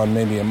out there on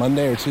maybe a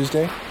Monday or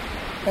Tuesday,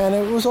 and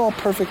it was all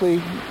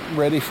perfectly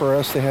ready for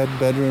us. They had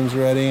bedrooms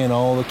ready and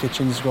all the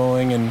kitchens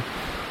going, and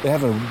they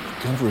have a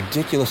kind of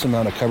ridiculous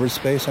amount of cupboard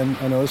space, I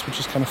noticed, which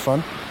is kind of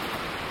fun.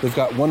 They've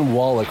got one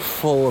wall like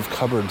full of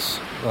cupboards,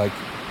 like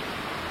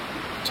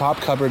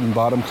top cupboard and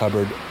bottom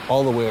cupboard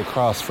all the way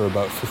across for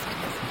about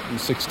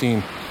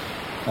 16.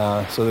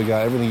 So they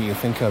got everything you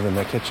can think of in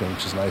their kitchen,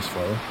 which is nice for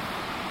them.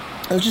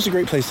 It was just a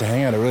great place to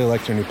hang out. I really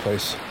liked their new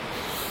place.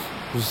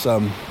 There's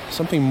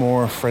something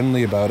more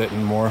friendly about it,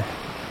 and more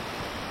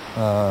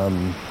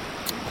kind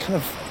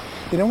of,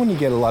 when you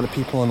get a lot of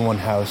people in one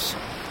house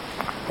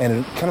and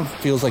it kind of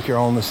feels like you're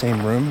all in the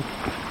same room.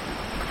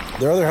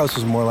 Their other house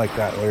is more like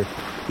that, where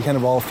you kind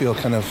of all feel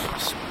kind of,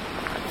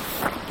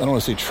 I don't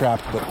want to say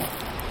trapped, but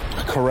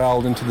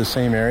corralled into the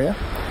same area.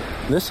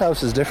 This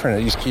house is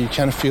different. You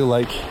kind of feel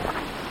like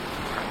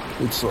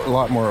it's a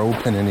lot more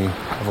open, and you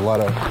have a lot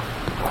of...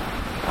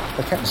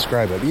 I can't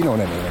describe it, but you know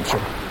what I mean, I'm sure.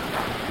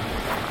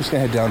 I'm just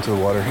going to head down to the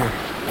water here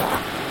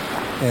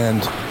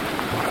and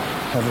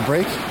have a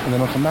break, and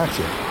then I'll come back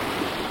to you.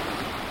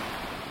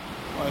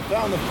 Well, I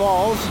found the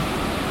falls.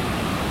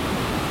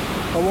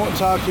 I won't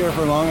talk here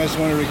for long. I just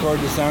want to record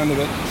the sound of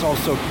it. It's all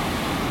so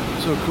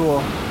cool.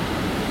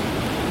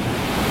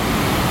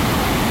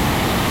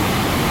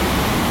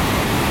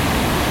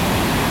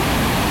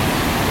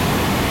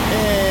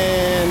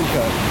 And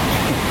cut.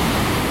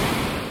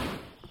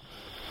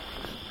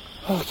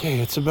 Okay,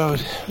 it's about...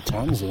 What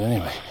time is it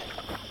anyway?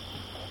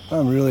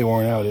 I'm really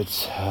worn out.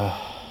 It's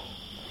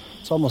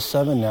almost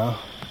 7 now.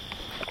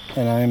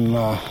 And I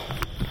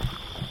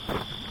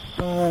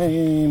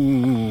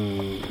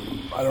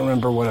don't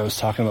remember what I was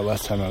talking about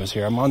last time I was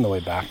here. I'm on the way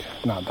back.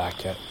 Not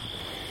back yet.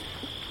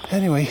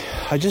 Anyway,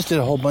 I just did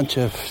a whole bunch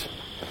of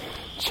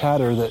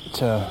chatter that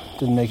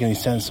didn't make any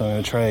sense, so I'm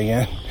going to try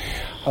again.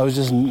 I was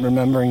just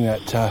remembering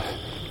that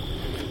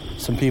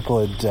some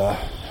people had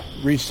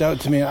reached out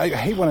to me. I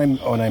hate when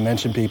I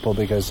mention people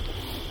because,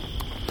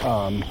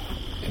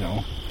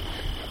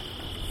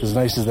 as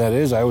nice as that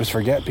is, I always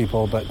forget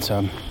people. But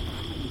so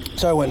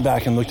I went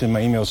back and looked in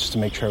my emails just to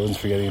make sure I wasn't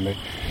forgetting anybody.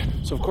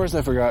 So of course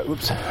I forgot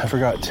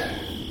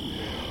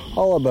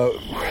all about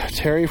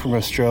Terry from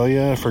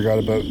Australia. I forgot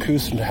about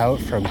Koos and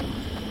Hout from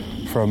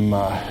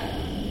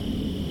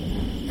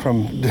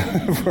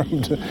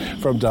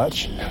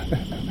Dutch.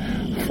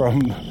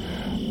 From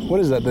what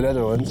is that? The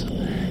Netherlands.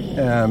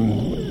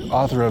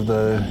 Author of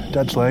the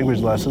Dutch language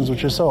lessons,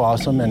 which are so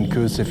awesome. And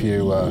Koos, if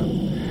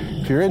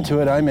you're into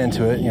it, I'm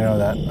into it. You know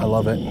that. I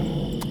love it.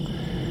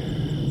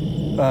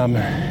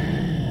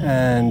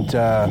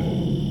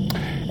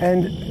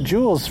 And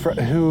Jules,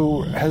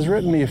 who has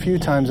written me a few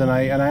times, and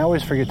I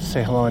always forget to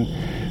say hello, and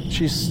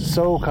she's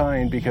so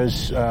kind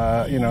because,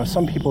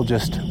 some people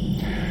just,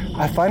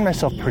 I find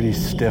myself pretty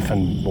stiff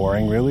and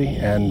boring, really,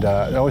 and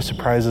it always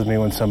surprises me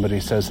when somebody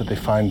says that they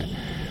find,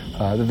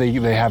 that they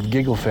have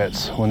giggle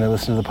fits when they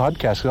listen to the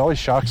podcast. It always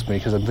shocks me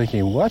because I'm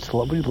thinking, what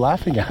are you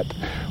laughing at?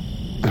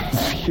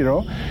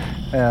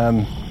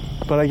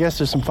 But I guess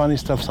there's some funny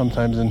stuff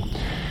sometimes, and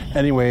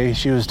anyway,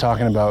 she was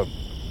talking about,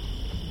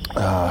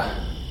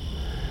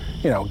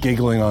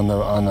 giggling on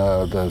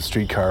the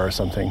streetcar or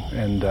something,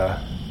 and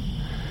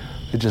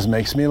it just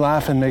makes me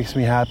laugh and makes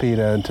me happy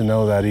to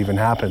know that even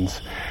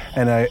happens,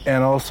 and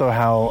also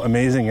how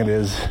amazing it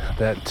is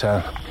that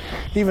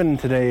even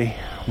today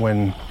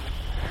when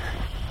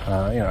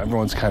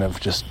everyone's kind of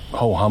just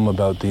ho-hum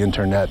about the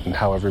internet and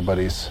how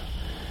everybody's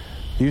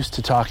used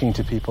to talking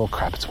to people.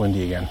 Crap, it's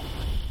windy again.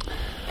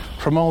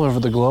 from all over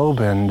the globe,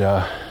 and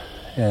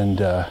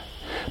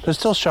it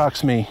still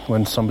shocks me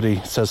when somebody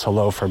says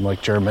hello from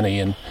like Germany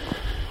and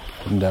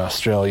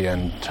Australia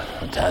and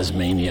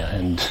Tasmania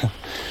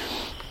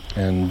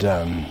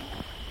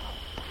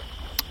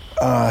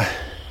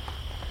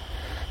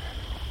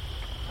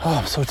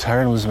I'm so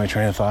tired. I'm losing my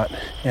train of thought.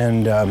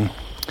 And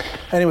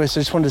anyways, I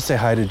just wanted to say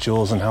hi to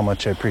Jules and how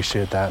much I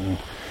appreciate that.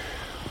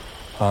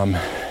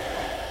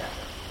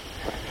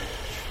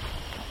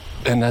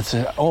 And that's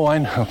it. Oh, I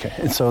know. Okay.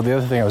 And so the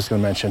other thing I was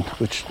going to mention,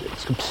 which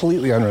is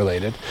completely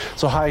unrelated.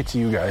 So hi to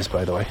you guys,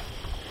 by the way,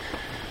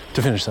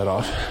 to finish that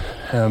off.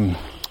 And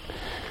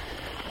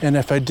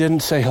if I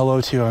didn't say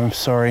hello to you, I'm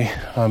sorry.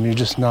 You're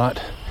just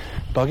not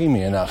bugging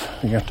me enough.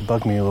 You have to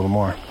bug me a little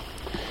more.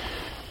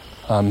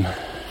 There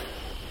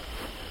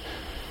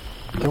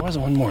was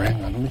one more.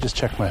 Hang on. Let me just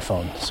check my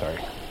phone. Sorry.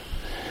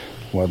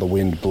 While the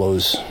wind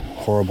blows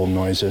horrible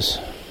noises.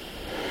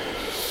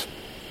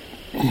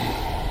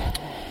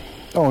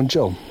 Oh, and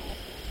Jill.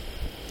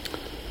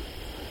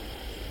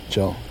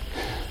 Jill.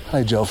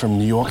 Hi, Jill from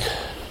New York.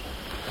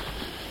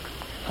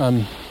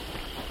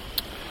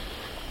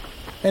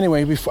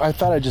 Anyway, before, I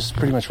thought I'd just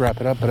pretty much wrap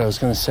it up, but I was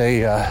going to say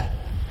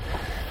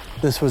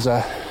this is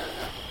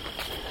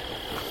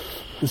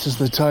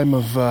the time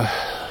of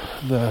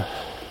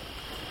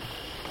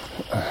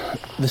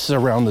this is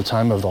around the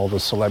time of all the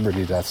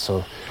celebrity deaths.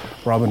 So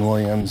Robin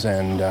Williams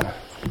and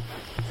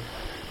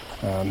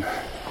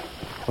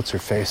what's her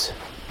face?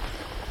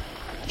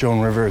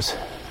 Joan Rivers.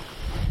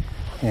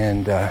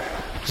 And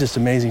it's just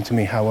amazing to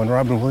me how when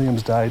Robin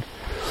Williams died,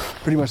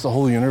 pretty much the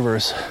whole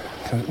universe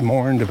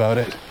mourned about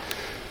it.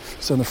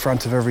 It's on the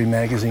front of every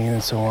magazine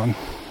and so on.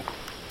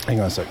 Hang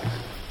on a second.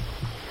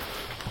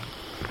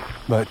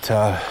 But,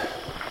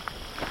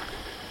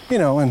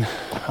 and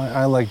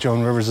I like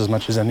Joan Rivers as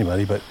much as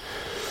anybody, but,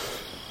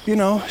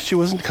 she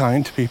wasn't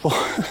kind to people.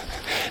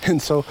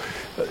 And so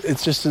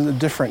it's just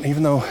different.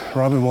 Even though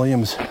Robin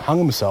Williams hung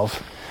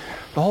himself,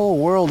 the whole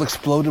world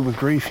exploded with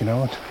grief,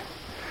 about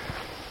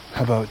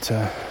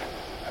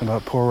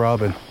poor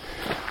Robin,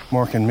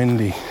 Mork and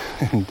Mindy,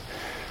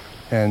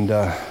 and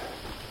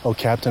oh,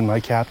 Captain, my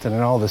Captain,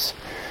 and all this,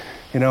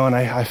 and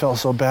I felt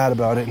so bad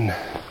about it, and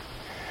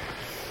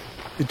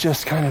it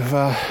just kind of,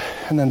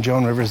 and then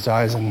Joan Rivers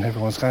dies, and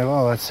everyone's kind of,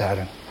 oh, that's sad,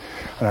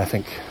 and I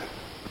think,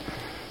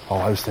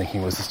 all I was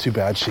thinking was, it's too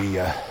bad she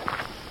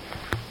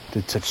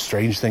did such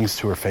strange things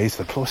to her face,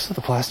 the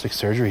plastic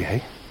surgery,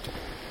 hey?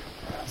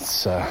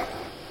 It's,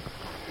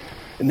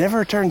 it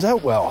never turns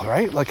out well,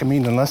 right?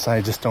 Unless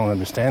I just don't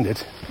understand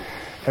it.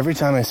 Every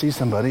time I see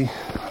somebody,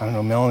 I don't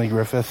know, Melanie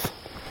Griffith,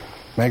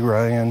 Meg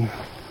Ryan,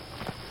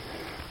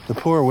 the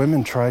poor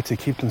women try to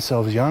keep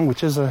themselves young,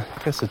 which is, I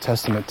guess, a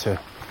testament to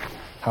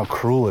how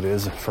cruel it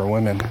is for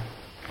women.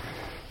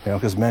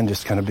 Because men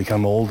just kind of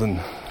become old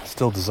and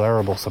still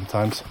desirable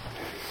sometimes,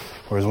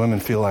 whereas women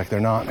feel like they're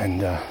not,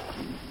 and they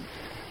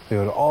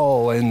go to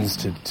all ends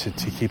to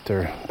keep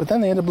their... But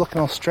then they end up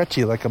looking all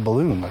stretchy like a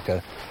balloon, like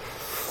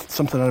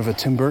something out of a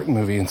Tim Burton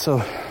movie. And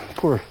so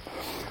poor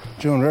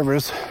Joan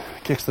Rivers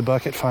kicks the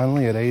bucket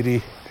finally at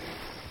 80,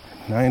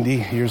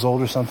 90 years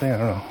old or something. I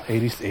don't know,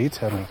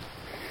 88, I don't know.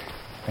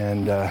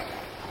 And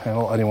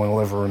all anyone will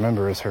ever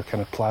remember is her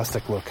kind of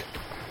plastic look.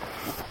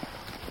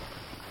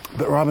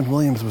 But Robin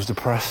Williams was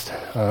depressed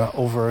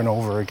over and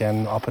over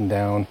again, up and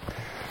down,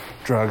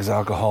 drugs,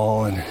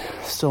 alcohol, and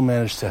still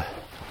managed to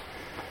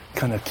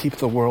kind of keep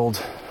the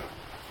world,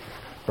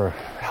 or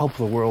help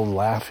the world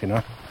laugh,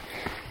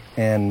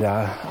 And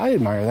I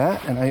admire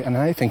that, and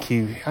I think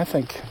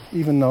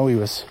even though he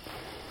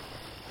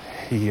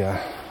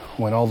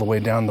went all the way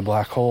down the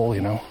black hole,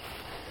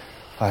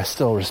 I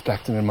still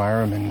respect and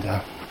admire him,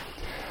 and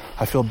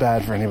I feel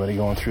bad for anybody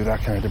going through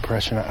that kind of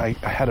depression. I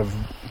had a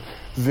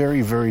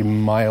very, very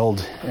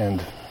mild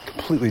and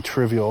completely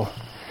trivial,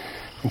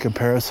 in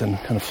comparison,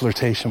 kind of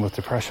flirtation with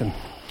depression,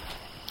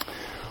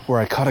 where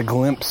I caught a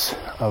glimpse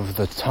of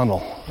the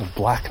tunnel of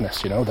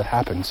blackness, that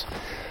happens.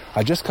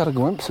 I just caught a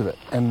glimpse of it,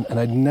 and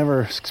I'd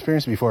never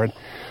experienced it before. And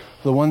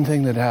the one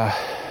thing that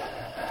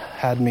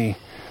had me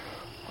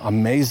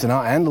amazed and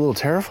a little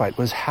terrified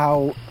was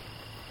how,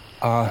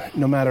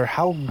 no matter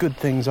how good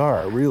things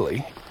are,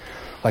 really,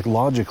 like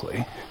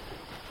logically,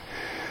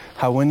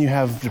 how when you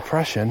have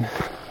depression,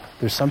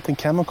 there's something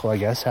chemical, I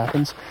guess,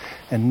 happens,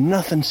 and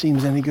nothing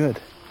seems any good.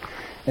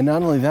 And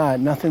not only that,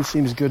 nothing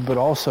seems good, but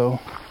also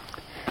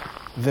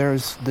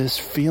there's this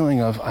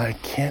feeling of, I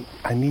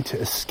need to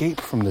escape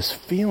from this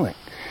feeling.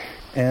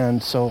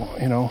 And so,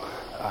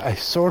 I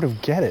sort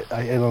of get it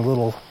in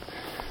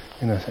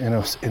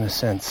a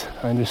sense.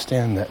 I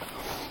understand that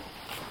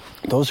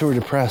those who are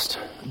depressed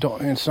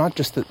it's not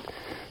just that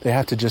they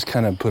have to just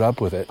kind of put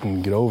up with it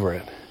and get over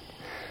it.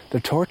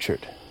 They're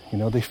tortured.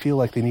 They feel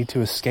like they need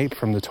to escape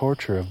from the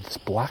torture of this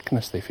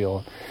blackness they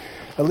feel.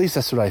 At least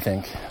that's what I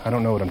think. I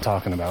don't know what I'm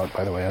talking about,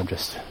 by the way.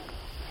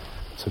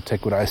 So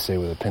take what I say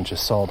with a pinch of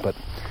salt. But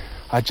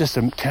I just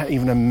can't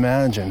even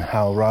imagine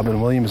how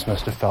Robin Williams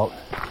must have felt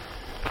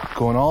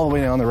going all the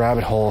way down the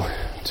rabbit hole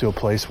to a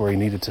place where he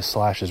needed to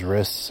slash his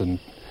wrists and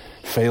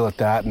fail at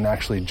that and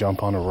actually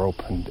jump on a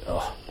rope. And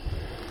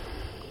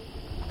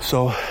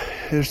so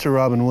here's to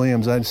Robin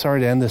Williams. I'm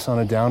sorry to end this on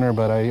a downer,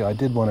 but I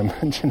did want to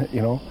mention it,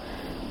 you know.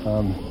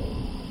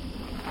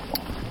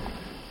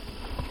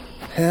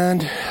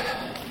 And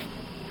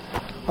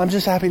I'm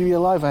just happy to be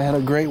alive. I had a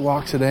great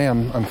walk today.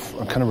 I'm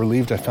kind of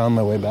relieved I found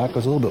my way back. I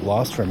was a little bit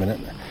lost for a minute.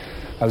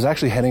 I was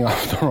actually heading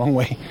off the wrong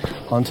way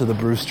onto the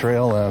Bruce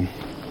Trail,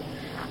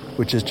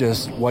 which is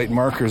just white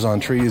markers on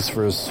trees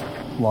for as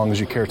long as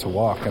you care to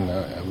walk. And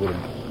I would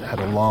have had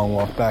a long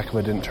walk back if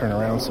I didn't turn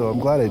around. So I'm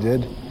glad I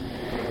did.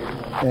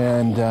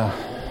 And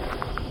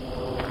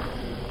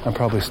I'm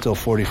probably still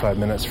 45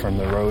 minutes from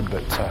the road,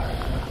 but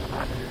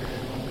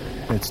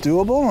it's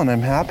doable, and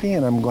I'm happy,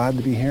 and I'm glad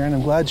to be here, and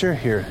I'm glad you're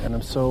here, and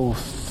I'm so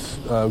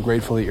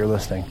grateful that you're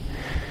listening.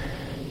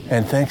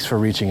 And thanks for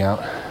reaching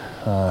out.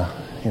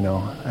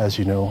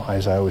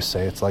 As I always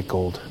say, it's like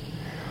gold.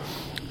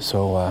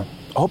 So I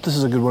hope this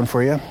is a good one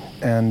for you,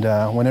 and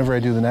whenever I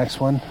do the next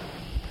one,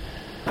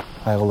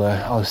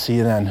 I'll see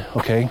you then,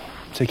 okay?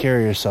 Take care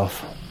of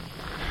yourself.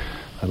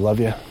 I love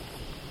you,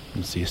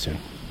 and see you soon.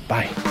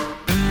 Bye.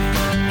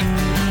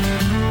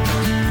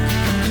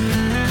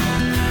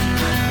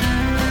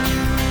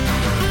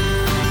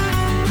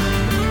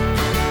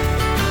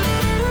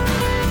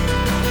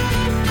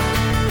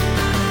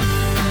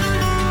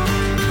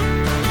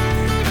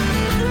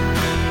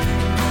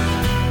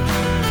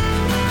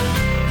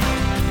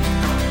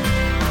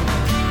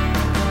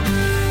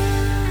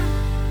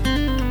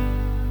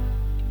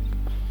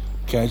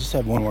 Okay, I just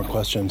have one more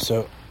question.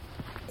 So,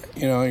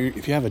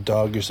 if you have a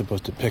dog, you're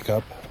supposed to pick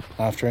up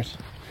after it.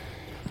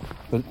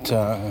 But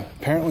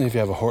apparently if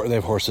you have they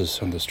have horses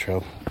on this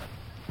trail.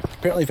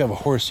 Apparently if you have a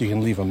horse, you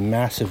can leave a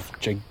massive,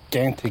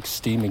 gigantic,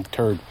 steaming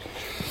turd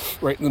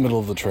right in the middle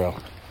of the trail.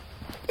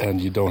 And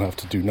you don't have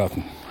to do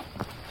nothing.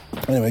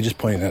 Anyway, just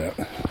pointing that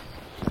out.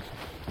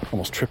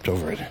 Almost tripped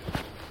over it.